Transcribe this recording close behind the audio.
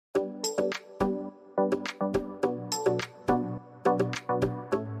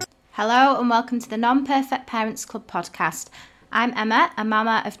Hello and welcome to the Non-Perfect Parents Club podcast. I'm Emma, a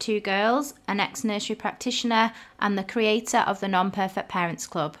mama of 2 girls, an ex-nursery practitioner and the creator of the Non-Perfect Parents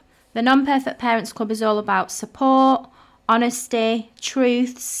Club. The Non-Perfect Parents Club is all about support, honesty,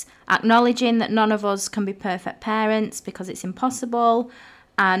 truths, acknowledging that none of us can be perfect parents because it's impossible,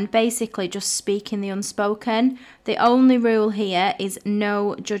 and basically just speaking the unspoken. The only rule here is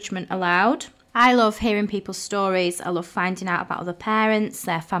no judgment allowed. I love hearing people's stories. I love finding out about other parents,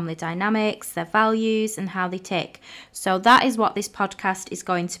 their family dynamics, their values and how they tick. So that is what this podcast is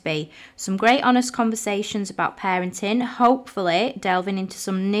going to be. Some great honest conversations about parenting, hopefully delving into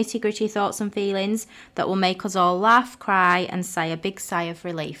some nitty-gritty thoughts and feelings that will make us all laugh, cry and sigh a big sigh of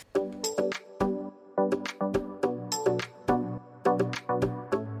relief.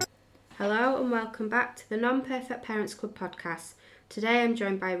 Hello and welcome back to the Non-Perfect Parents Club podcast. Today I'm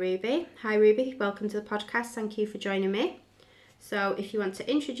joined by Ruby. Hi Ruby, welcome to the podcast. Thank you for joining me. So if you want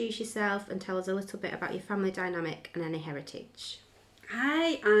to introduce yourself and tell us a little bit about your family dynamic and any heritage.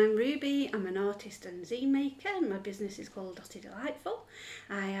 Hi, I'm Ruby. I'm an artist and zine maker. My business is called Dotty Delightful.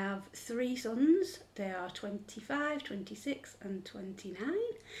 I have 3 sons. They are 25, 26 and 29.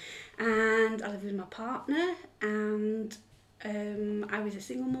 And I live with my partner, and I was a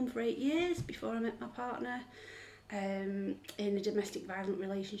single mum for 8 years before I met my partner. In a domestic violent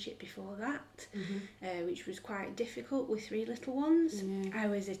relationship before that, which was quite difficult with 3 little ones. I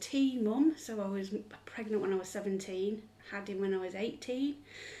was a teen mum, so I was pregnant when I was 17, had him when I was 18,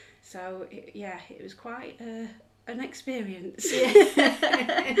 so it was quite an experience.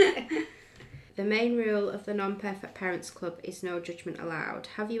 The main rule of the Non-Perfect Parents Club is no judgment allowed.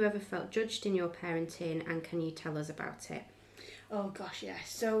 Have you ever felt judged in your parenting, and can you tell us about it? Oh gosh, yes.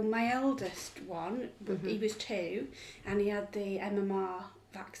 So my eldest one, he was 2 and he had the MMR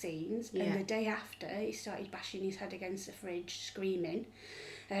vaccines, and the day after he started bashing his head against the fridge, screaming.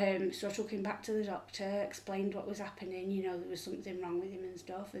 So I took him back to the doctor, explained what was happening, there was something wrong with him and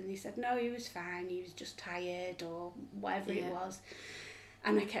stuff, and they said no, he was fine, he was just tired or whatever it was.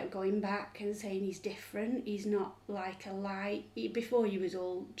 And I kept going back and saying he's different, he's not like a light. Before he was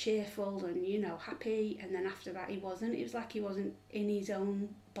all cheerful and, happy, and then after that he wasn't. It was like he wasn't in his own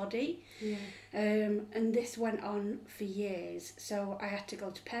body. And this went on for years. So I had to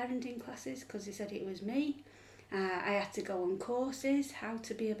go to parenting classes because they said it was me. I had to go on courses, how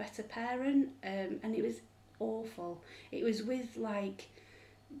to be a better parent, and it was awful. It was with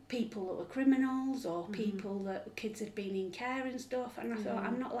people that were criminals or people that kids had been in care and stuff, and I thought,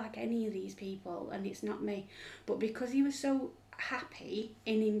 I'm not like any of these people and it's not me. But because he was so happy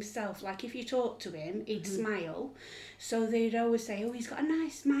in himself, like if you talk to him he'd smile, so they'd always say, oh, he's got a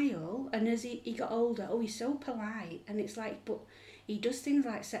nice smile, and as he got older, oh, he's so polite, and it's like, but he does things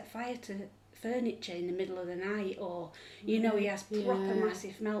like set fire to furniture in the middle of the night, or he has proper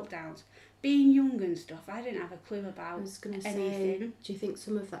massive meltdowns. Being young and stuff, I didn't have a clue about anything. Say, do you think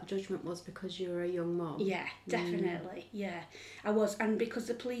some of that judgment was because you were a young mum? Yeah, definitely, I was, and because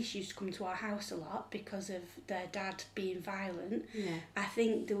the police used to come to our house a lot because of their dad being violent, I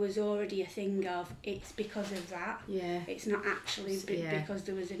think there was already a thing of, it's because of that, it's not actually because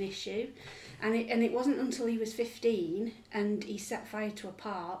there was an issue. And it wasn't until he was 15 and he set fire to a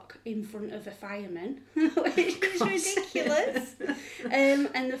park in front of a fireman, which is ridiculous.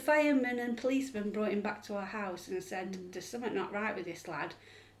 And the fireman and policeman brought him back to our house and said, there's something not right with this lad.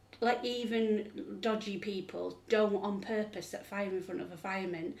 Like, even dodgy people don't on purpose set fire in front of a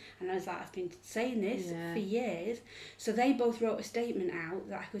fireman. And I was like, I've been saying this for years. So they both wrote a statement out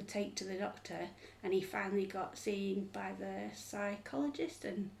that I could take to the doctor, and he finally got seen by the psychologist,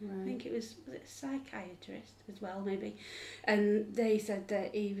 and I think it was a psychiatrist as well, maybe. And they said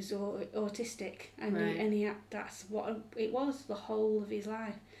that he was autistic, and that's what it was the whole of his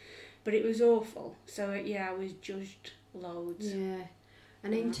life. But it was awful. So I was judged loads.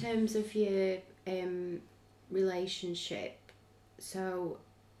 And in terms of your relationship, so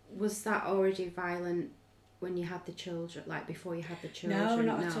was that already violent when you had the children, like before you had the children? No,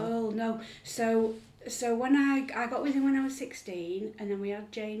 not at all, no. So when I got with him when I was 16, and then we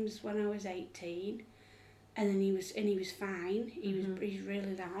had James when I was 18, and then he was fine, he's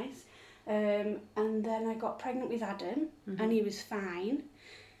really nice. And then I got pregnant with Adam, and he was fine.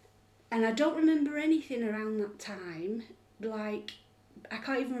 And I don't remember anything around that time, like, I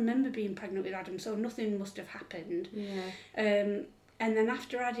can't even remember being pregnant with Adam, so nothing must have happened. And then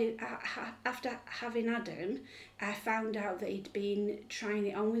after having Adam, I found out that he'd been trying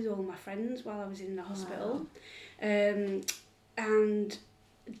it on with all my friends while I was in the hospital. And then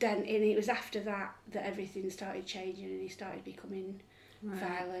it was after that everything started changing, and he started becoming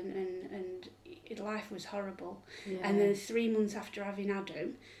violent, and life was horrible. And then 3 months after having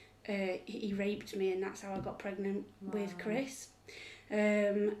Adam, he raped me, and that's how I got pregnant with Chris.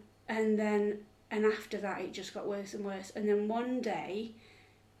 And after that, it just got worse and worse. And then one day,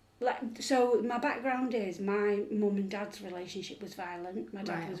 so my background is my mum and dad's relationship was violent. My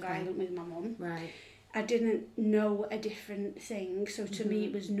dad was violent with my mum. Right. I didn't know a different thing, so to me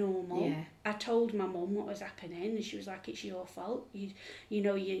it was normal. Yeah. I told my mum what was happening, and she was like, "It's your fault.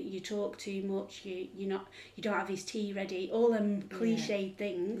 You talk too much. You don't have his tea ready. All them cliched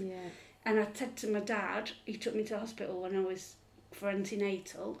things." Yeah. And I said to my dad, he took me to the hospital when I was for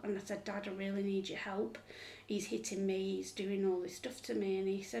antenatal, and I said, "Dad, I really need your help. He's hitting me. He's doing all this stuff to me." And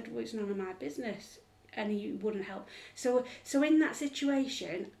he said, "Well, it's none of my business." And he wouldn't help. So in that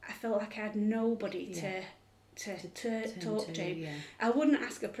situation, I felt like I had nobody to talk to. Yeah. I wouldn't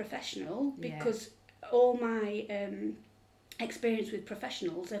ask a professional because all my experience with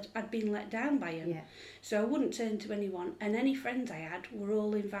professionals, I'd been let down by them. Yeah. So I wouldn't turn to anyone. And any friends I had were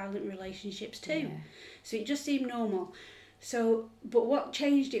all in violent relationships too. Yeah. So it just seemed normal. So, but what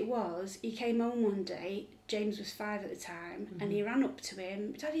changed it was, he came home one day, James was 5 at the time, and he ran up to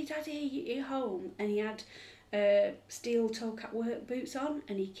him, Daddy, you're home. And he had steel toe cap work boots on,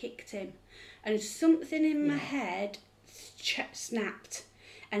 and he kicked him. And something in my head snapped.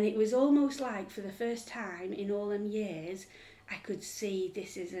 And it was almost like, for the first time in all them years, I could see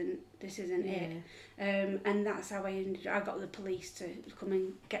this isn't it. And that's how I got the police to come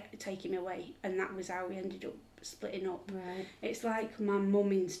and take him away. And that was how we ended up splitting up. Right. It's like my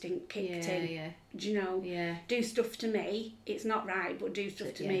mum instinct kicked in. Yeah. Do you know? Yeah. Do stuff to me, it's not right, but do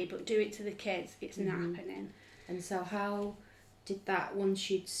stuff to me, but do it to the kids, it's not happening. And so how did that,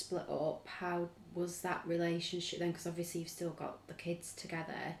 once you'd split up, how was that relationship then? Because obviously you've still got the kids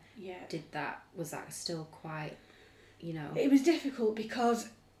together. Yeah. Was that still quite, It was difficult because,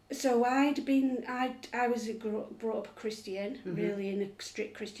 so I was brought up a Christian, really in a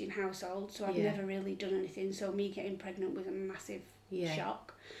strict Christian household, so I've never really done anything, so me getting pregnant was a massive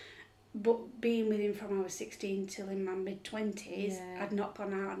shock. But being with him from I was 16 till in my mid-20s, I'd not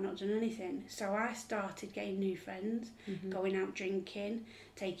gone out, I'd not done anything. So I started getting new friends, going out drinking,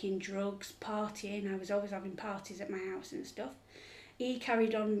 taking drugs, partying. I was always having parties at my house and stuff. He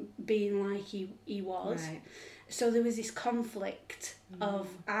carried on being like he was. Right. So there was this conflict of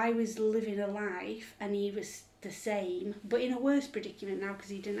I was living a life and he was the same, but in a worse predicament now because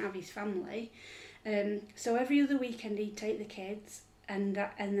he didn't have his family. So every other weekend he'd take the kids, and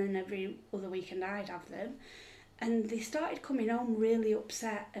then every other weekend I'd have them. And they started coming home really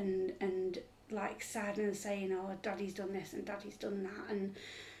upset and like sad and saying, "Oh, Daddy's done this and Daddy's done that."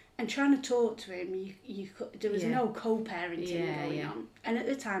 And trying to talk to him, there was no co-parenting going on. And at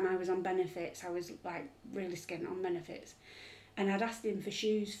the time I was on benefits, I was like really skint on benefits. And I'd asked him for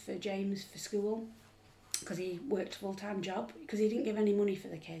shoes for James for school, because he worked a full-time job, because he didn't give any money for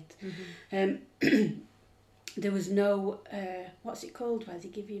the kids. There was no, what's it called, where they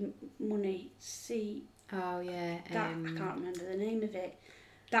give you money, Oh yeah. I can't remember the name of it.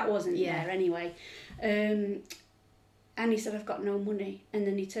 That wasn't there anyway. And he said, "I've got no money." And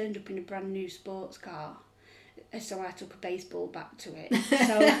then he turned up in a brand new sports car. So I took a baseball bat to it.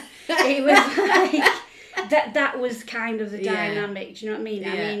 So it was like, that was kind of the dynamic, do you know what I mean?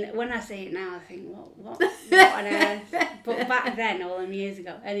 Yeah. I mean, when I say it now, I think, well, what on earth? But back then, all them years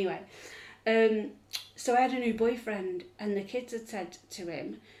ago. Anyway, so I had a new boyfriend, and the kids had said to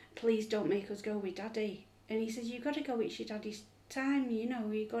him, "Please don't make us go with Daddy." And he says, "You've got to go, it's your daddy's time, you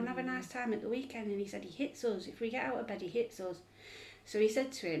go and have a nice time at the weekend." And he said, "He hits us. If we get out of bed, he hits us." So he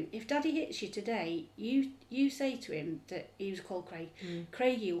said to him, "If Daddy hits you today, you say to him that," he was called Craig,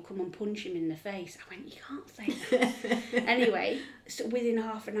 "Craigie will come and punch him in the face." I went, "You can't say that." Anyway, so within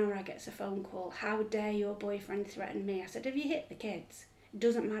half an hour I get a phone call. "How dare your boyfriend threaten me?" I said, "Have you hit the kids?" "It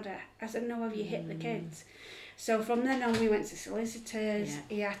doesn't matter." I said, "No, have you hit the kids?" So from then on we went to solicitors.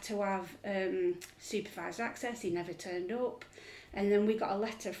 He had to have supervised access. He never turned up. And then we got a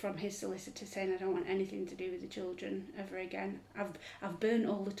letter from his solicitor saying, "I don't want anything to do with the children ever again. I've burnt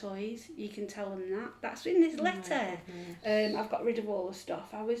all the toys. You can tell them that." That's in this letter. I've got rid of all the stuff.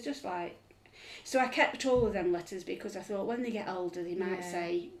 I was just like... So I kept all of them letters because I thought when they get older they might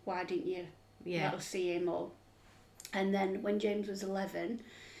say, "Why didn't you let us see him?" Or... And then when James was 11,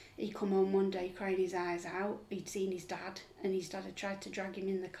 he come home one day crying his eyes out. He'd seen his dad, and his dad had tried to drag him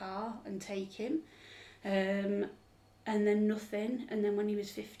in the car and take him. And then nothing. And then when he was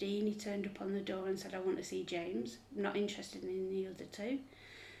 15, he turned up on the door and said, "I want to see James. I'm not interested in the other two.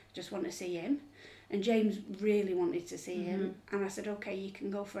 Just want to see him." And James really wanted to see him. And I said, "Okay, you can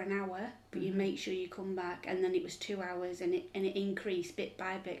go for an hour, but you make sure you come back." And then it was 2 hours, and it increased bit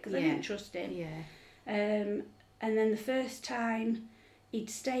by bit because I didn't trust him. Yeah. And then the first time he'd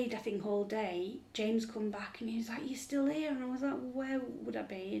stayed, I think, all day. James come back and he was like, "You still here?" And I was like, "Where would I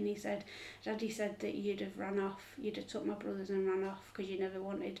be?" And he said, "Daddy said that you'd have ran off. You'd have took my brothers and ran off because you never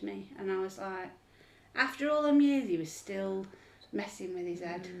wanted me." And I was like, after all them years, he was still messing with his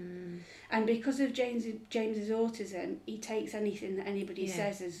head. And because of James's autism, he takes anything that anybody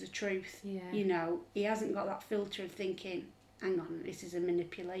says as the truth. You know, he hasn't got that filter of thinking, hang on, this is a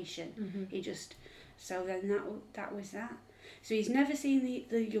manipulation. He just, so then that was that. So he's never seen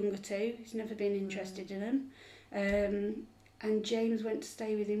the younger two. He's never been interested in them. And James went to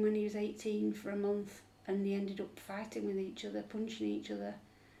stay with him when he was 18 for a month, and they ended up fighting with each other, punching each other,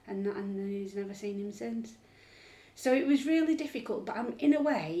 and he's never seen him since. So it was really difficult, but in a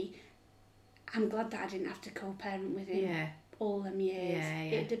way, I'm glad that I didn't have to co-parent with him all them years.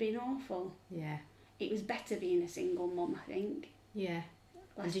 It'd have been awful. It was better being a single mum, I think.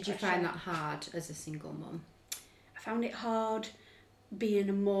 And did you find that hard as a single mum? I found it hard being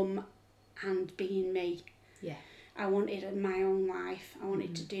a mum and being me. I wanted my own life. I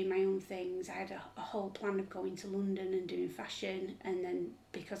wanted to do my own things. I had a whole plan of going to London and doing fashion, and then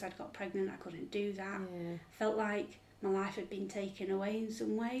because I'd got pregnant I couldn't do that. I felt like my life had been taken away in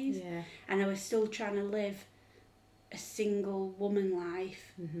some ways, and I was still trying to live a single woman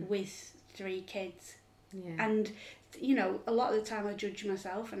life with 3 kids. And you know, a lot of the time I judge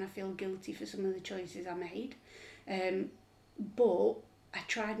myself and I feel guilty for some of the choices I made, but I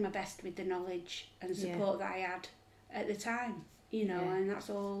tried my best with the knowledge and support that I had at the time, you know, and that's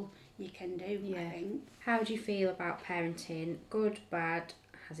all you can do, I think. How do you feel about parenting? Good, bad?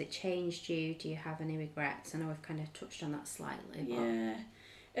 Has it changed you? Do you have any regrets? I know we've kind of touched on that slightly.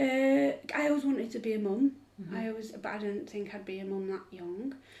 But... I always wanted to be a mum. But I didn't think I'd be a mum that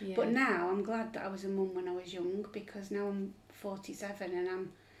young. But now I'm glad that I was a mum when I was young, because now I'm 47 and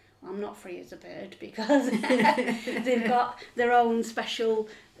I'm not free as a bird, because they've got their own special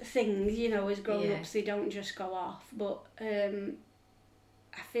things, you know, as grown-ups. They don't just go off. But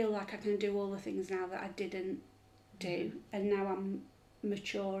I feel like I can do all the things now that I didn't do, and now I'm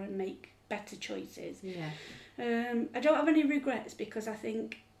mature and make better choices. I don't have any regrets, because I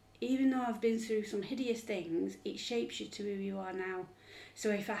think even though I've been through some hideous things, it shapes you to who you are now. So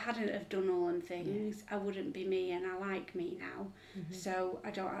if I hadn't have done all them things, I wouldn't be me, and I like me now. So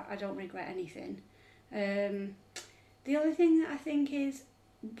I don't regret anything. The other thing that I think is,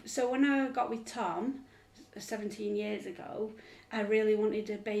 so when I got with Tom 17 years ago, I really wanted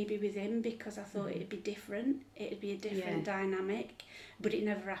a baby with him, because I thought it'd be different. It'd be a different dynamic, but it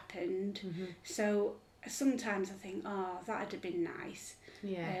never happened. So sometimes I think, oh, that'd have been nice.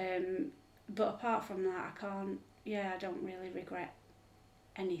 But apart from that, I don't really regret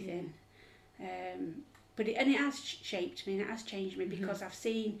anything. But it has shaped me, and it has changed me, because I've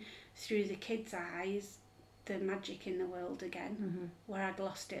seen through the kids' eyes the magic in the world again, where I'd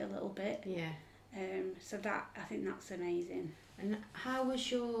lost it a little bit. So that, I think that's amazing. And how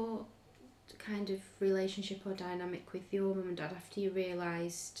was your kind of relationship or dynamic with your mum and dad after you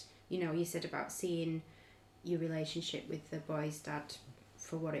realised, you know, you said about seeing your relationship with the boy's dad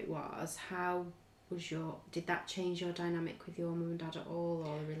for what it was? How was did that change your dynamic with your mum and dad at all,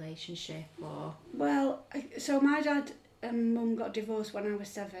 or the relationship, or? Well, so my dad and mum got divorced when I was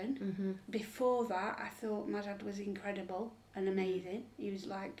 7. Before that, I thought my dad was incredible and amazing. He was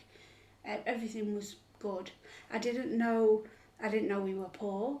like, everything was good. I didn't know we were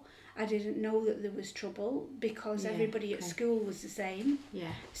poor. I didn't know that there was trouble, because everybody at school was the same.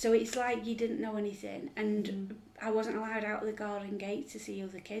 So it's like you didn't know anything, and I wasn't allowed out of the garden gate to see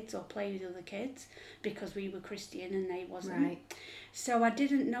other kids or play with other kids, because we were Christian and they wasn't. So I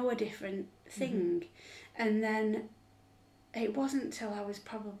didn't know a different thing. And then it wasn't till I was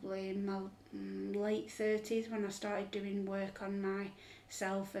probably in my late 30s when I started doing work on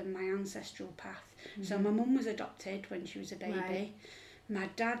myself and my ancestral path. So my mum was adopted when she was a baby. My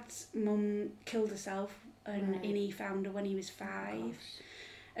dad's mum killed herself, and he found her when he was 5.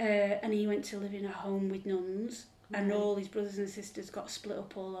 And he went to live in a home with nuns, and all his brothers and sisters got split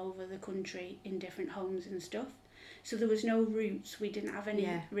up all over the country in different homes and stuff. So there was no roots. We didn't have any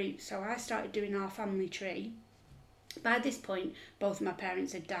roots. So I started doing our family tree. By this point, both my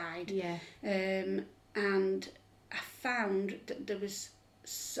parents had died. And I found that there was...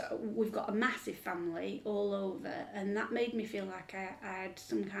 So we've got a massive family all over, and that made me feel like I had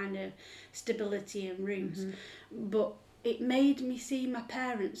some kind of stability and roots. But it made me see my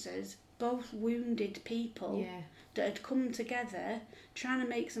parents as both wounded people that had come together trying to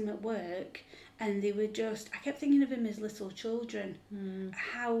make something work, and they were just, I kept thinking of them as little children.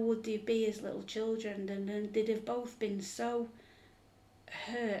 How would they be as little children? And they'd have both been so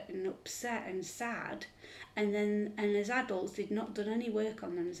hurt and upset and sad, and as adults they'd not done any work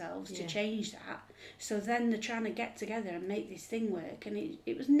on themselves to change that. So then they're trying to get together and make this thing work, and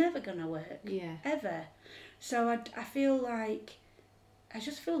it was never going to work, ever. So I feel like, I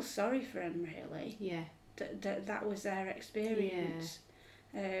just feel sorry for them, really. Yeah. That was their experience.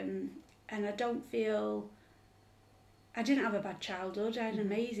 And I don't feel, I didn't have a bad childhood. I had an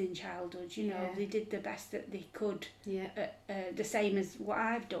amazing childhood. You know, they did the best that they could. Yeah. The same as what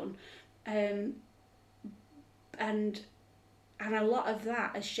I've done, and a lot of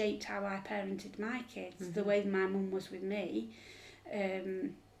that has shaped how I parented my kids. The way my mum was with me.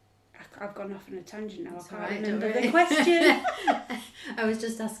 I've gone off on a tangent now. I can't remember the question. I was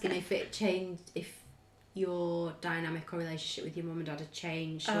just asking if it changed, if your dynamic or relationship with your mum and dad had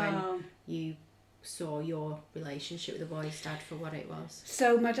changed when you saw your relationship with the boy's dad for what it was.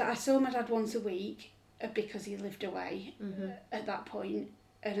 So I saw my dad once a week because he lived away at that point,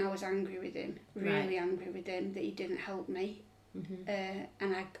 and I was angry with him, really angry with him that he didn't help me.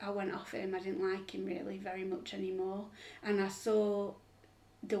 And I went off him. I didn't like him really very much anymore, and I saw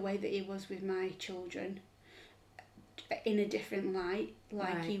the way that he was with my children in a different light,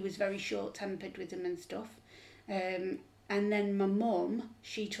 like he was very short-tempered with them and stuff. And then my mum,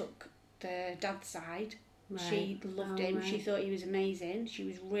 she took the dad's side. She loved him. She thought he was amazing. She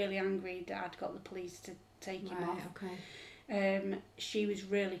was really angry that I'd got the police to take him off. She was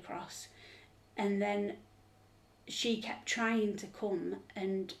really cross, and then she kept trying to come,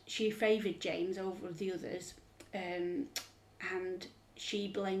 and she favoured James over the others, and she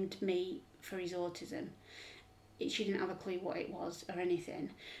blamed me for his autism. She didn't have a clue what it was or anything.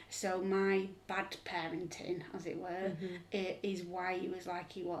 So my bad parenting, as it were, is why he was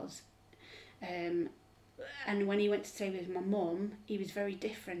like he was. And when he went to stay with my mum, he was very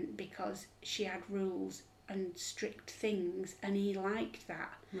different because she had rules and strict things, and he liked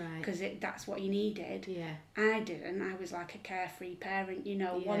that because that's what he needed. I didn't. I was like a carefree parent, you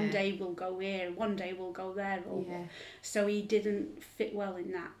know. One day we'll go here, one day we'll go there, so he didn't fit well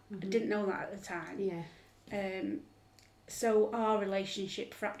in that. I didn't know that at the time. So our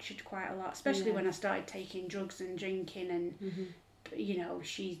relationship fractured quite a lot, especially when I started taking drugs and drinking, and you know,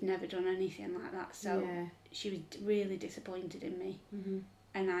 she's never done anything like that, so she was really disappointed in me.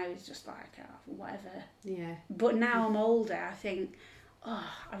 And I was just like, oh, whatever. But now I'm older, I think, oh,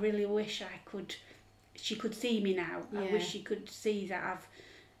 I really wish she could see me now. I wish she could see that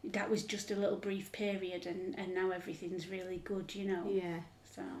that was just a little brief period, and now everything's really good, you know.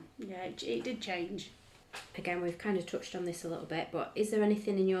 So, it did change. Again, we've kind of touched on this a little bit, but is there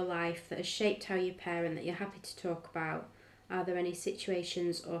anything in your life that has shaped how you parent that you're happy to talk about? Are there any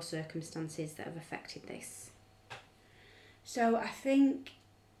situations or circumstances that have affected this? So I think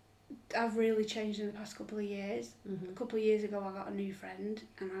I've really changed in the past couple of years. A couple of years ago I got a new friend,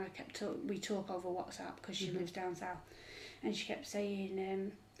 and we talk over WhatsApp because she lives down south, and she kept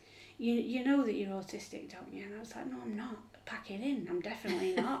saying, you know that you're autistic, don't you? And I was like, no, I'm not. Pack it in. I'm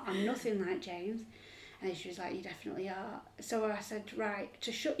definitely not. I'm nothing like James. And she was like, you definitely are. So I said, right,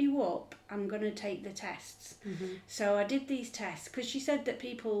 to shut you up, I'm going to take the tests. So I did these tests, because she said that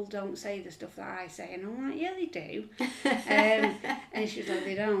people don't say the stuff that I say. And I'm like, yeah, they do. And she was like,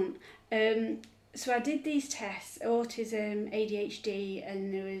 they don't. So I did these tests, autism, ADHD,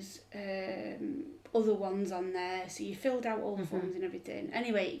 and there was other ones on there. So you filled out all the forms and everything.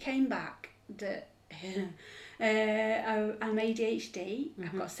 Anyway, it came back that... I'm ADHD.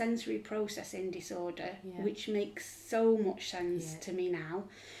 I've got sensory processing disorder, which makes so much sense to me now,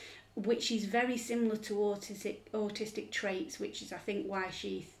 which is very similar to autistic traits, which is, I think, why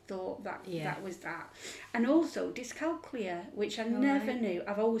she thought that that was that. And also dyscalculia, which I never knew.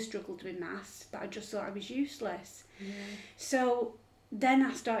 I've always struggled with maths, but I just thought I was useless. So then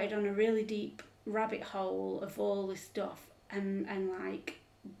I started on a really deep rabbit hole of all this stuff, and like,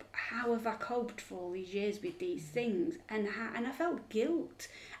 how have I coped for all these years with these things? And I felt guilt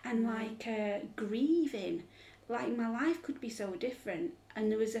and like grieving, like my life could be so different.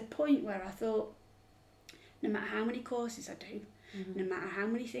 And there was a point where I thought, no matter how many courses I do, no matter how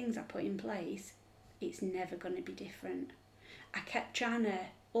many things I put in place, it's never going to be different. I kept trying to,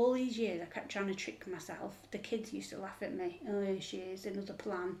 all these years, I kept trying to trick myself. The kids used to laugh at me. Oh, here she is, another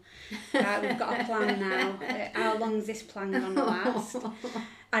plan. Right, we've got a plan now. How long's this plan going to last?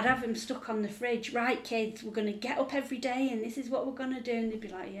 I'd have them stuck on the fridge. Right, kids, we're going to get up every day and this is what we're going to do. And they'd be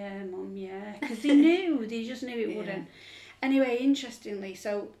like, yeah, Mum, yeah. Because they just knew it wouldn't. Anyway, interestingly,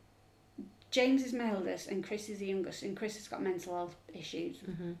 so James is my eldest and Chris is the youngest. And Chris has got mental health issues.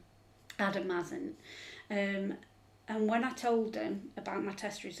 Adam hasn't. And when I told them about my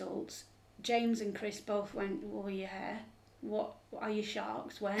test results, James and Chris both went, oh yeah, what are you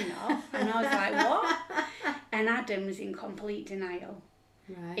sharks? We're not. And I was like, what? And Adam was in complete denial.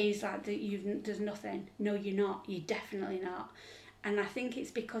 Right. He's like, there's nothing. No, you're not. You're definitely not. And I think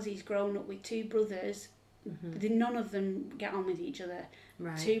it's because he's grown up with two brothers. None of them get on with each other.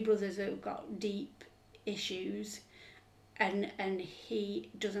 Right. Two brothers that have got deep issues, and he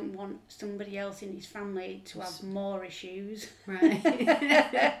doesn't want somebody else in his family to have more issues. Right.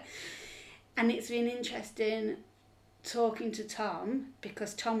 And it's been interesting talking to Tom,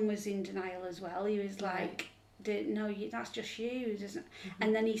 because Tom was in denial as well. He was like, no, that's just you, doesn't?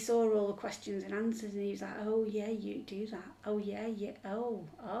 And then he saw all the questions and answers, and he was like, oh yeah, you do that. Oh yeah,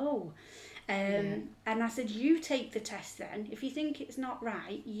 oh. And I said, you take the test then. If you think it's not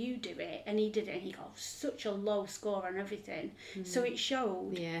right, you do it. And he did it, and he got such a low score on everything. So it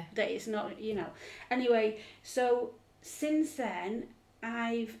showed that it's not, Anyway, so since then,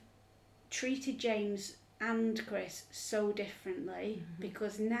 I've treated James and Chris so differently,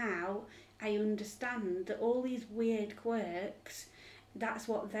 because now I understand that all these weird quirks, that's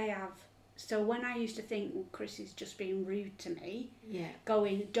what they have. So when I used to think, well, Chris is just being rude to me,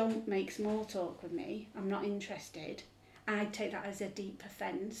 going, don't make small talk with me, I'm not interested, I'd take that as a deep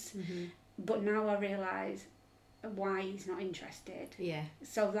offence. But now I realise why he's not interested.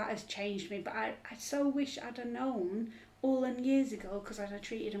 So that has changed me. But I so wish I'd have known all them years ago, because I'd have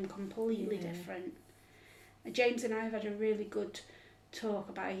treated him completely different. James and I have had a really good talk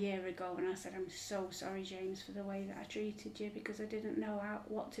about a year ago, and I said, I'm so sorry, James, for the way that I treated you, because I didn't know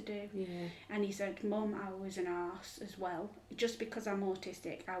what to do. And he said, Mum, I was an arse as well. Just because I'm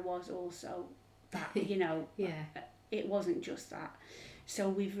autistic, I was also that, It wasn't just that. So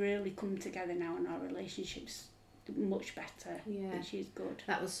we've really come together now, and our relationship's much better, which is good.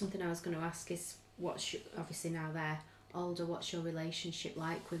 That was something I was going to ask, is obviously now they're older, what's your relationship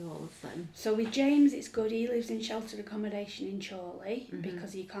like with all of them? So with James, it's good. He lives in sheltered accommodation in Chorley,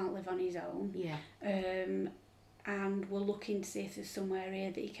 because he can't live on his own. And we're looking to see if there's somewhere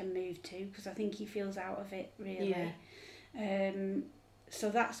here that he can move to, because I think he feels out of it, really. So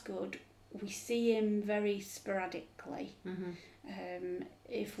that's good. We see him very sporadically.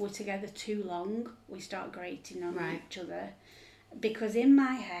 If we're together too long, we start grating on each other, because in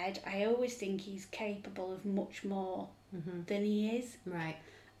my head I always think he's capable of much more than he is.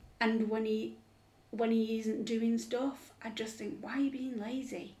 And when he isn't doing stuff, I just think, why are you being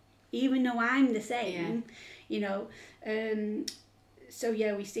lazy? Even though I'm the same, So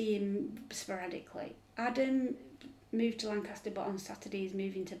we see him sporadically. Adam moved to Lancaster, but on Saturday he's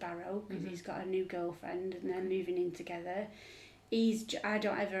moving to Barrow, because he's got a new girlfriend, and they're moving in together. I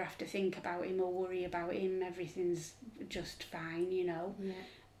don't ever have to think about him or worry about him. Everything's just fine,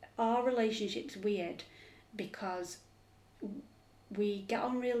 Our relationship's weird, because we get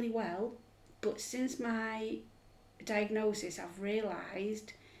on really well, but since my diagnosis, I've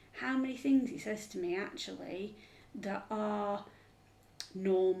realised how many things he says to me actually that are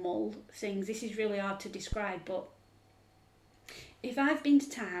normal things. This is really hard to describe, but if I've been to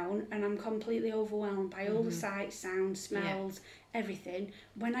town and I'm completely overwhelmed by all the sights, sounds, smells, everything,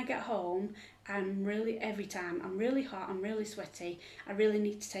 when I get home, every time I'm really hot, I'm really sweaty, I really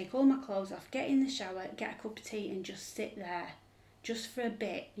need to take all my clothes off, get in the shower, get a cup of tea, and just sit there, just for a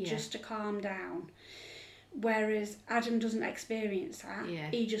bit, just to calm down. Whereas Adam doesn't experience that.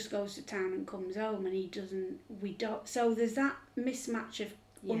 He just goes to town and comes home, and we don't. So there's that mismatch of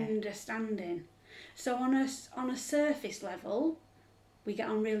understanding. So on a surface level, we get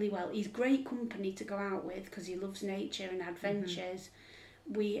on really well. He's great company to go out with, because he loves nature and adventures.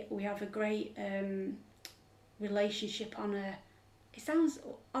 We have a great relationship on a, it sounds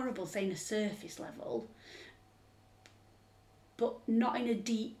horrible saying a surface level, but not in a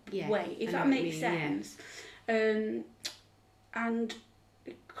deep way, if that makes sense. And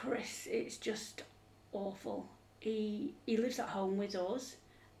Chris, it's just awful. He lives at home with us.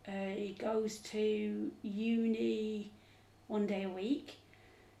 He goes to uni 1 day a week,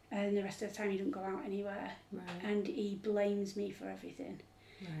 and the rest of the time he doesn't go out anywhere. And he blames me for everything.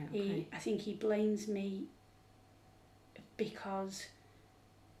 I think he blames me because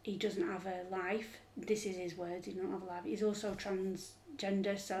he doesn't have a life. This is his words, he doesn't have a life. He's also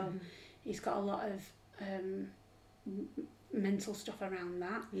transgender, so he's got a lot of mental stuff around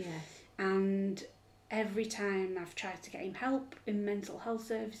that. And every time I've tried to get him help in mental health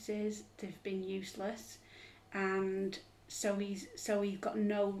services, they've been useless. And so he's got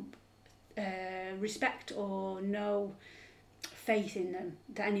no respect or no faith in them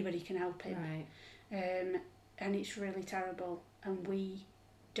that anybody can help him. And it's really terrible, and we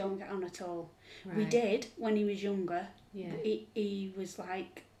don't get on at all. We did when he was younger. He was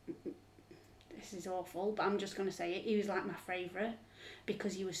like, this is awful, but I'm just going to say it. He was like my favourite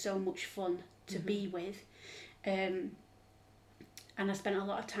because he was so much fun to be with. And I spent a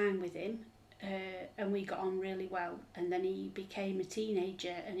lot of time with him, and we got on really well. And then he became a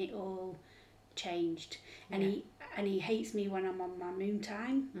teenager, and it all changed. And he hates me when I'm on my moon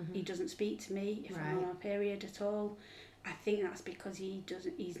time. He doesn't speak to me if I'm on my period at all. I think that's because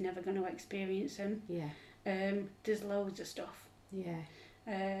he's never going to experience them. There's loads of stuff.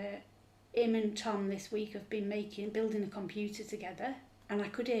 Him and Tom this week have been building a computer together, and I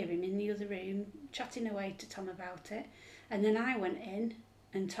could hear him in the other room chatting away to Tom about it. And then I went in,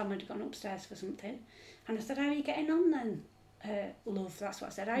 and Tom had gone upstairs for something, and I said, "How are you getting on then, love?" That's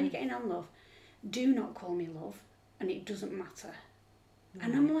what I said. "How are you getting on, love? Do not call me love, and it doesn't matter."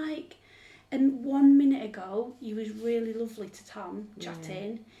 And I'm like, and 1 minute ago you was really lovely to Tom,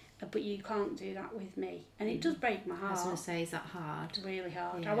 chatting, but you can't do that with me, and it does break my heart. I was going to say, is that hard? Really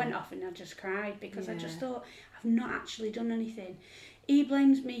hard. I went off and I just cried because I just thought, I've not actually done anything. He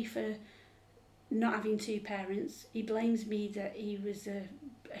blames me for not having two parents. He blames me that he was a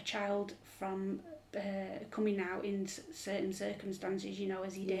child from coming out in certain circumstances, you know,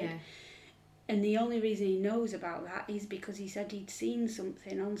 as he did. And the only reason he knows about that is because he said he'd seen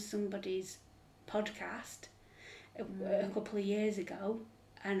something on somebody's podcast a couple of years ago,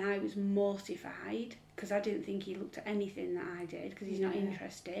 and I was mortified because I didn't think he looked at anything that I did because he's not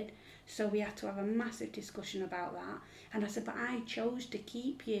interested. So we had to have a massive discussion about that. And I said, "But I chose to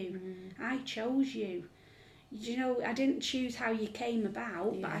keep you. I chose you. You know, I didn't choose how you came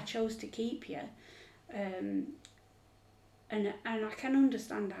about, but I chose to keep you." And I can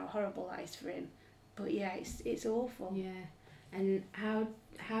understand how horrible that is for him. But it's awful. And how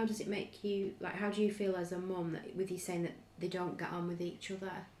does it make you, like, how do you feel as a mum that with you saying that they don't get on with each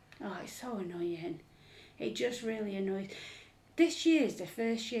other? Oh, it's so annoying. It just really annoys. This year's the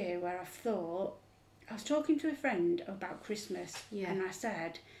first year where I've thought, I was talking to a friend about Christmas, and I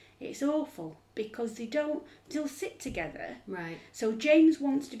said, it's awful because they'll sit together. Right. So James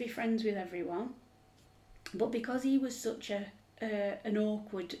wants to be friends with everyone, but because he was such an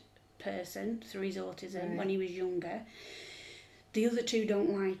awkward person through his autism when he was younger, the other two don't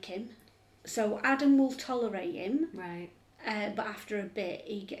like him. So Adam will tolerate him. Right. But after a bit,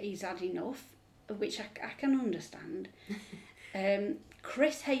 he's had enough, which I can understand.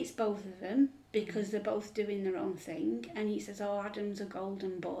 Chris hates both of them because they're both doing their own thing, and he says, "Oh, Adam's a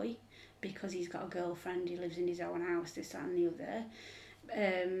golden boy because he's got a girlfriend, he lives in his own house, this, that and the other.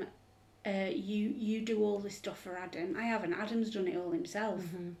 You do all this stuff for Adam." I haven't. Adam's done it all himself.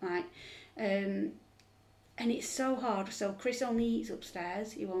 And it's so hard. So Chris only eats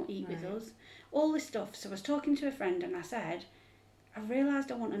upstairs, he won't eat with us. All this stuff. So I was talking to a friend and I said, "I've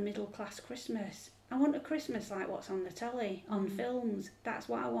realised I want a middle class Christmas. I want a Christmas like what's on the telly, on films. That's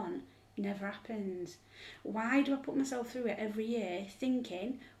what I want." Never happens. Why do I put myself through it every year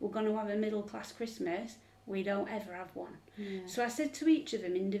thinking we're going to have a middle class Christmas? We don't ever have one. So I said to each of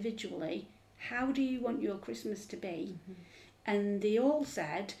them individually, "How do you want your Christmas to be?" And they all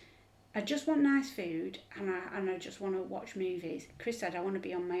said, "I just want nice food and I just want to watch movies." Chris said, "I want to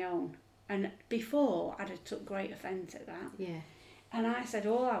be on my own." And before, I'd have took great offence at that. And I said,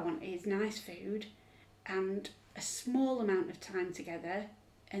 "All I want is nice food and a small amount of time together,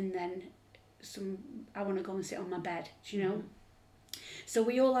 and then I want to go and sit on my bed," do you know? So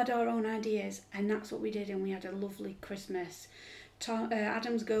we all had our own ideas, and that's what we did, and we had a lovely Christmas.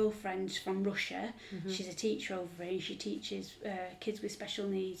 Adam's girlfriend's from Russia. She's a teacher over here. She teaches kids with special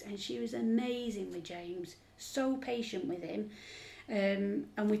needs, and she was amazing with James, so patient with him.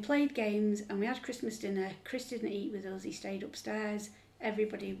 And we played games, and we had Christmas dinner. Chris didn't eat with us, he stayed upstairs.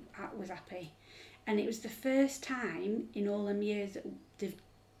 Everybody was happy. And it was the first time in all them years that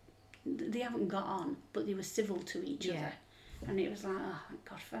they haven't got on, but they were civil to each other. And it was like, oh, thank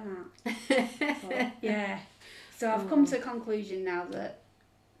God for that. But, so I've come to a conclusion now that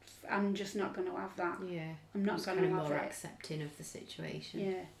I'm just not going to have that. I'm not going to have more it. Accepting of the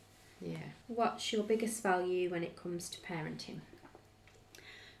situation. What's your biggest value when it comes to parenting?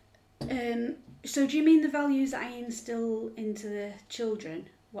 So do you mean the values that I instill into the children?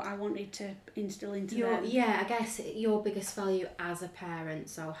 What I wanted to instill into them? Yeah, I guess your biggest value as a parent,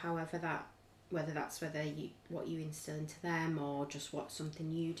 so however that, whether what you instill into them or just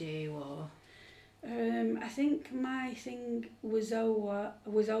something you do, or... I think my thing was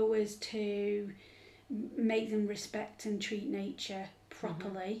always to make them respect and treat nature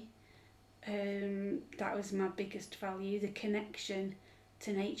properly. That was my biggest value, the connection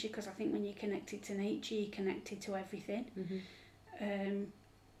to nature, because I think when you're connected to nature, you're connected to everything.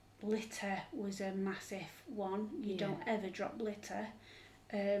 Litter was a massive one. You don't ever drop litter.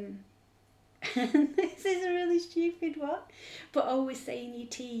 This is a really stupid one, but always saying your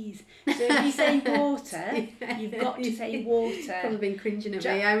teas. So if you say water, you've got to say water. Probably been cringing at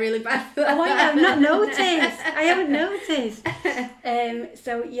me. I'm really bad for that. Oh, I have not noticed. I haven't noticed.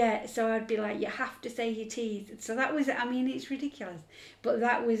 So I'd be like, you have to say your teas. So that was, I mean, it's ridiculous, but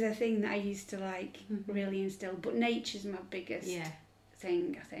that was a thing that I used to like really instill. But nature's my biggest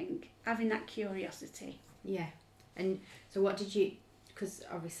thing, I think. Having that curiosity. Yeah. And so what did you, because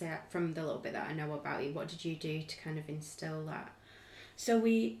obviously from the little bit that I know about you, what did you do to kind of instill that? So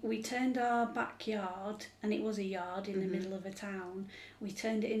we turned our backyard, and it was a yard in the middle of a town, we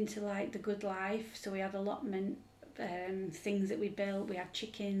turned it into like the good life. So we had allotment, things that we built. We had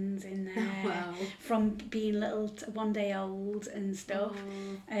chickens in there from being little 1 day old and stuff.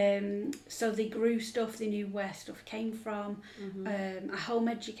 So they grew stuff, they knew where stuff came from. I home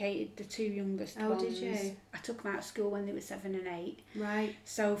educated the two youngest ones. Did you? I took them out of school when they were 7 and 8. Right.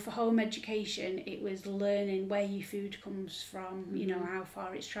 So for home education, it was learning where your food comes from, you know, how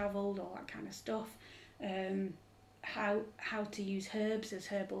far it's travelled, all that kind of stuff. How to use herbs as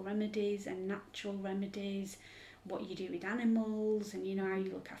herbal remedies and natural remedies, what you do with animals, and you know how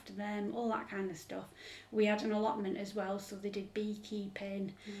you look after them, all that kind of stuff. We had an allotment as well, so they did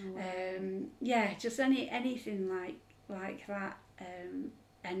beekeeping. Just anything like that.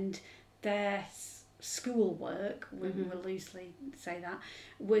 And their school work, we'll loosely say that,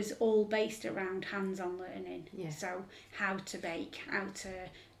 was all based around hands-on learning. So how to bake, how to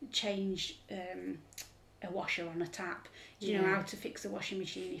change a washer on a tap, you know, how to fix a washing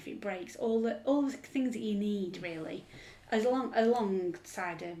machine if it breaks, all the things that you need really,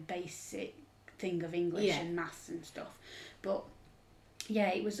 alongside a basic thing of English and maths and stuff. But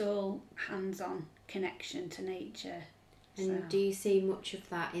it was all hands-on connection to nature. And do you see much of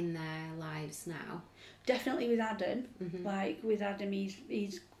that in their lives now? Definitely with Adam. Like with Adam,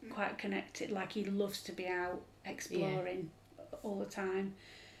 he's quite connected. Like he loves to be out exploring all the time.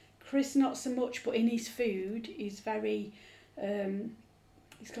 Chris not so much, but in his food he's very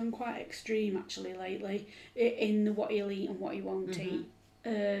he's gone quite extreme actually lately in what he'll eat and what he won't eat.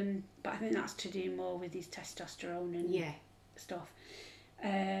 But I think that's to do more with his testosterone and stuff.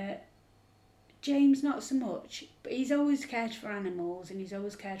 James not so much, but he's always cared for animals and he's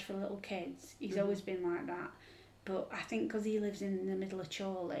always cared for little kids. He's always been like that. But I think because he lives in the middle of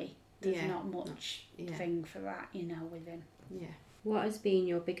Chorley, there's not much thing for that, you know, with him. Yeah. What has been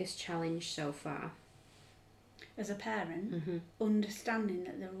your biggest challenge so far? As a parent, understanding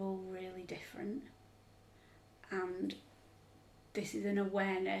that they're all really different. And this is an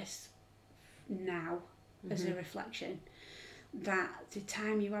awareness now as a reflection that the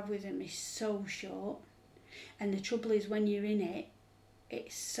time you have with them is so short, and the trouble is when you're in it,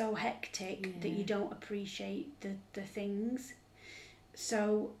 it's so hectic that you don't appreciate the things.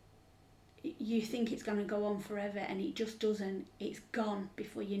 So you think it's going to go on forever, and it just doesn't. It's gone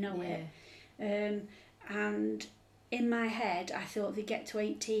before you know it. And in my head, I thought they'd get to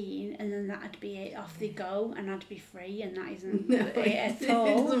 18 and then that'd be it. Off they go, and I'd be free, and that isn't it at all.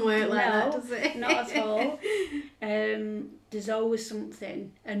 It doesn't work like that, does it? Not at all. There's always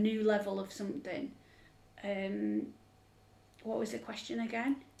something, a new level of something. What was the question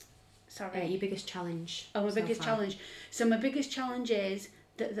again? Sorry. Your biggest challenge. Oh, my biggest challenge. So my biggest challenge is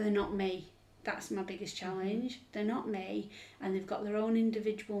that they're not me. That's my biggest challenge. They're not me, and they've got their own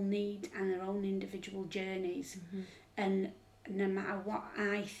individual needs and their own individual journeys. And no matter what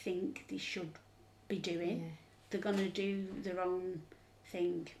I think they should be doing, they're going to do their own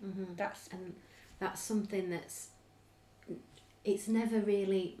thing. That's something it's never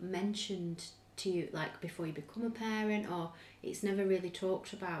really mentioned to you, like before you become a parent, or it's never really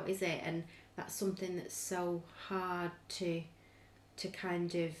talked about, is it? And that's something that's so hard to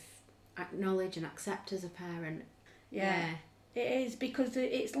kind of acknowledge and accept as a parent. It is, because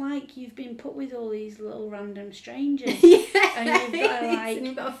it's like you've been put with all these little random strangers. And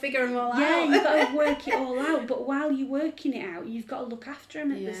you've got to figure them all out. Yeah, you've got to work it all out. But while you're working it out, you've got to look after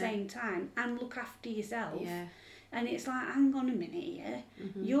them at the same time and look after yourself. And it's like, hang on a minute here.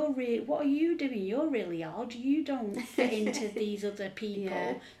 What are you doing? You're really odd. You don't fit into these other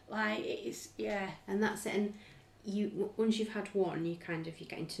people. Like, it's, And that's it. And once you've had one, you're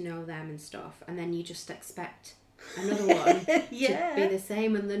getting to know them and stuff, and then you just expect another one to be the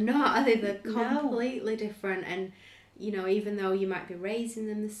same, and they're not, are they? They're completely different. And you know, even though you might be raising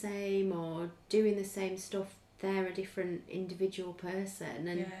them the same or doing the same stuff, they're a different individual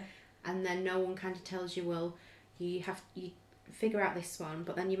person. And then no one kind of tells you, well, you figure out this one,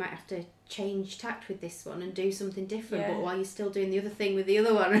 but then you might have to change tact with this one and do something different, but while you're still doing the other thing with the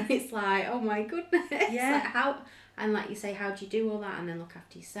other one. And it's like, oh my goodness, like, And like you say, how do you do all that and then look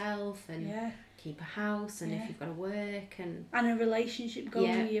after yourself and keep a house and if you've got to work and a relationship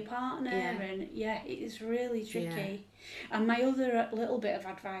going with your partner and it is really tricky. And my other little bit of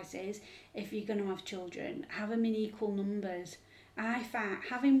advice is, if you're going to have children, have them in equal numbers. I found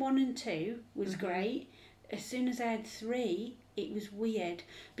having 1 and 2 was great. As soon as I had 3, it was weird,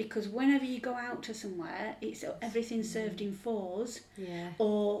 because whenever you go out to somewhere, it's everything's served in 4s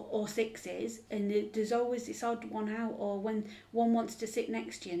or 6s, and there's always this odd one out, or when one wants to sit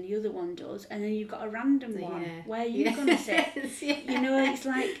next to you and the other one does, and then you've got a random one. Where are you going to sit? You know, it's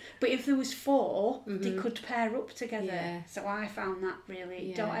like, but if there was 4, they could pair up together. So I found that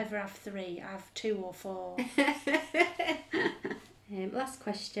really, don't ever have 3, have 2 or 4. Last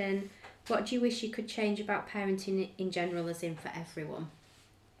question. What do you wish you could change about parenting in general, as in for everyone?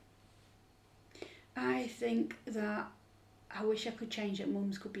 I think that I wish I could change that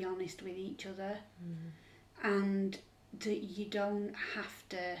mums could be honest with each other, and that you don't have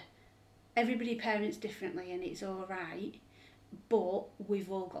to... Everybody parents differently and it's all right, but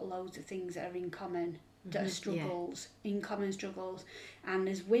we've all got loads of things that are in common, that are struggles, in common struggles. And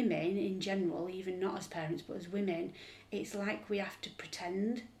as women in general, even not as parents but as women, it's like we have to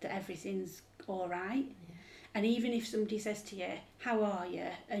pretend that everything's all right. And even if somebody says to you, how are you?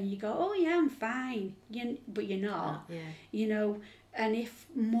 And you go, oh yeah, I'm fine, but you're not. You know, and if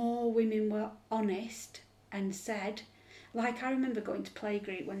more women were honest and said, like, I remember going to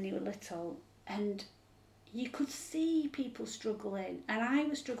playgroup when they were little, and you could see people struggling, and I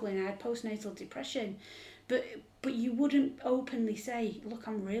was struggling. I had postnatal depression, but you wouldn't openly say, look,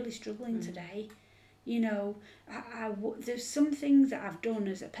 I'm really struggling today. You know, there's some things that I've done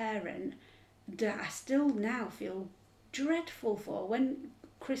as a parent that I still now feel dreadful for. When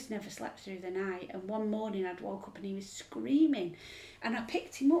Chris never slept through the night, and one morning I'd woke up and he was screaming, and I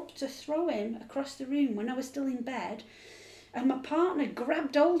picked him up to throw him across the room when I was still in bed, and my partner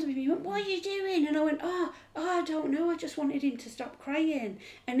grabbed hold of him. He went, what are you doing? And I went, oh, I don't know, I just wanted him to stop crying.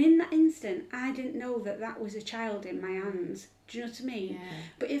 And in that instant, I didn't know that was a child in my hands. Do you know what I mean?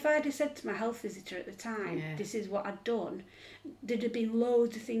 But if I'd have said to my health visitor at the time, this is what I'd done, there'd have been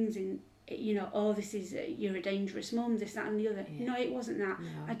loads of things in, you know, oh, this is, you're a dangerous mum, this, that and the other. No, it wasn't that. No,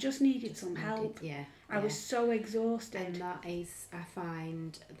 I just needed some help. I was so exhausted. And that is, I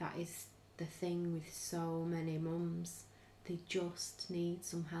find, that is the thing with so many mums. They just need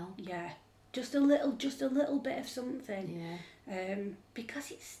some help. Just a little bit of something.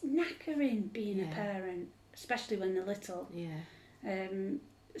 Because it's knackering being a parent, especially when they're little.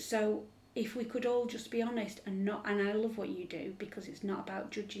 So if we could all just be honest and I love what you do, because it's not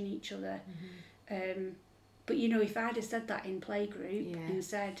about judging each other. But you know, if I'd have said that in playgroup and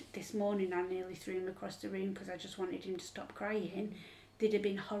said, this morning I nearly threw him across the room because I just wanted him to stop crying, they'd have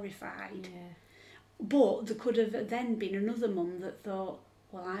been horrified. But there could have then been another mum that thought,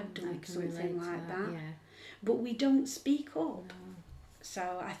 well, I've done something like that. But we don't speak up. No.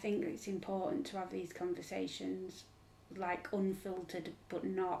 So I think it's important to have these conversations, like unfiltered, but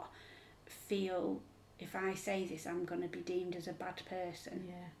not feel, if I say this, I'm going to be deemed as a bad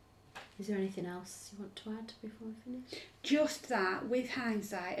person. Is there anything else you want to add before we finish? Just that, with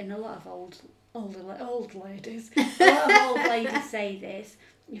hindsight, and a lot of old ladies, a lot of old ladies say this,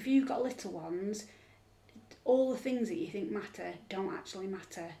 if you've got little ones, all the things that you think matter don't actually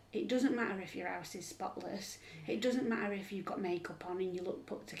matter. It doesn't matter if your house is spotless. It doesn't matter if you've got makeup on and you look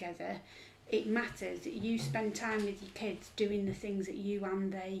put together. It matters that you spend time with your kids doing the things that you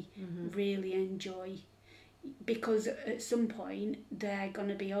and they really enjoy. Because at some point they're going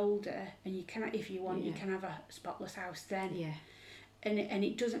to be older, and you can, if you want, you can have a spotless house then. And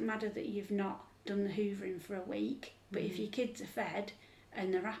it doesn't matter that you've not done the hoovering for a week, but if your kids are fed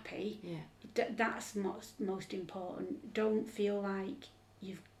and they're happy, that's most important. Don't feel like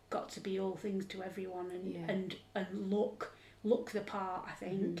you've got to be all things to everyone and look the part. I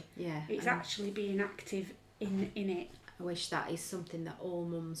think it's actually being active in it. I wish that is something that all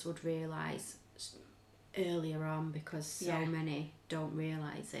mums would realise earlier on, because so many don't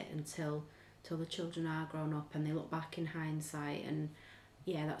realise it until the children are grown up and they look back in hindsight. And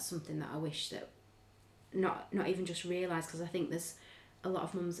that's something that I wish that not even just realise, because I think there's a lot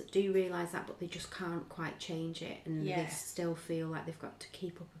of mums that do realise that, but they just can't quite change it, and they still feel like they've got to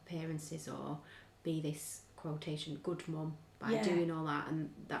keep up appearances or be this quotation good mum by doing all that,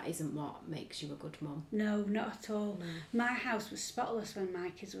 and that isn't what makes you a good mum. No, not at all. No. My house was spotless when my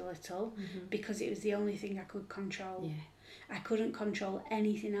kids were little because it was the only thing I could control. I couldn't control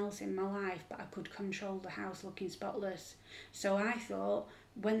anything else in my life, but I could control the house looking spotless. So I thought,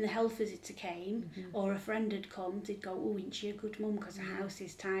 when the health visitor came or a friend had come, they'd go, oh, isn't she a good mum because the house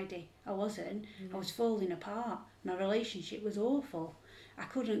is tidy? I wasn't. I was falling apart. My relationship was awful. I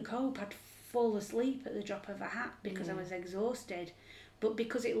couldn't cope. I'd fall asleep at the drop of a hat because I was exhausted. But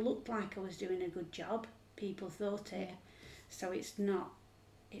because it looked like I was doing a good job, people thought it. So it's not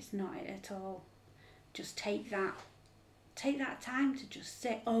it at all. Just take that time to just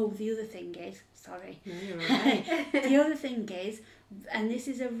say, oh, the other thing is, sorry. No, you're right. The other thing is, and this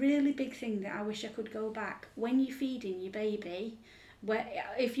is a really big thing that I wish I could go back, when you're feeding your baby,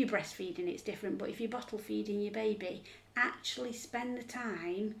 if you're breastfeeding it's different, but if you're bottle feeding your baby, actually spend the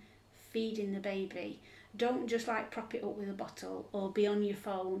time feeding the baby. Don't just like prop it up with a bottle or be on your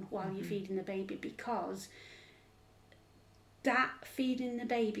phone while you're feeding the baby, because that feeding the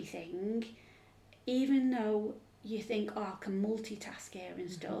baby thing, even though you think, oh, I can multitask here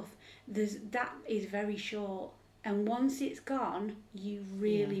and stuff, that is very short, and once it's gone you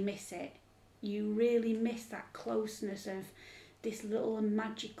really miss it. You really miss that closeness of this little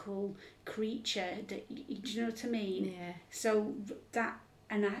magical creature that do you know what I mean? So that,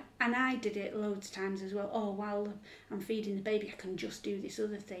 and I did it loads of times as well. Oh, while I'm feeding the baby I can just do this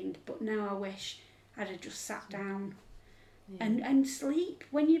other thing, but now I wish I'd have just sat down and sleep.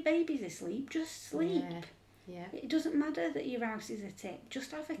 When your baby's asleep, just sleep. It doesn't matter that your house is a tip.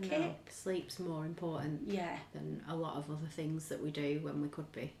 Just have a kip. No, sleep's more important than a lot of other things that we do when we could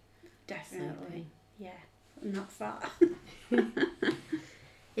be. Definitely. Sleeping. Yeah, not far.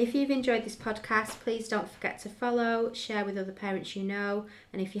 If you've enjoyed this podcast, please don't forget to follow, share with other parents you know,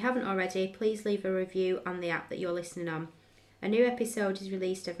 and if you haven't already, please leave a review on the app that you're listening on. A new episode is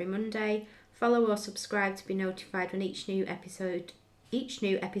released every Monday. Follow or subscribe to be notified when each new episode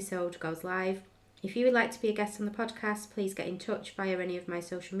goes live. If you would like to be a guest on the podcast, please get in touch via any of my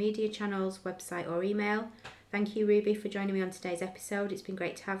social media channels, website or email. Thank you, Ruby, for joining me on today's episode. It's been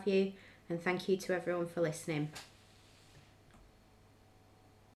great to have you, and thank you to everyone for listening.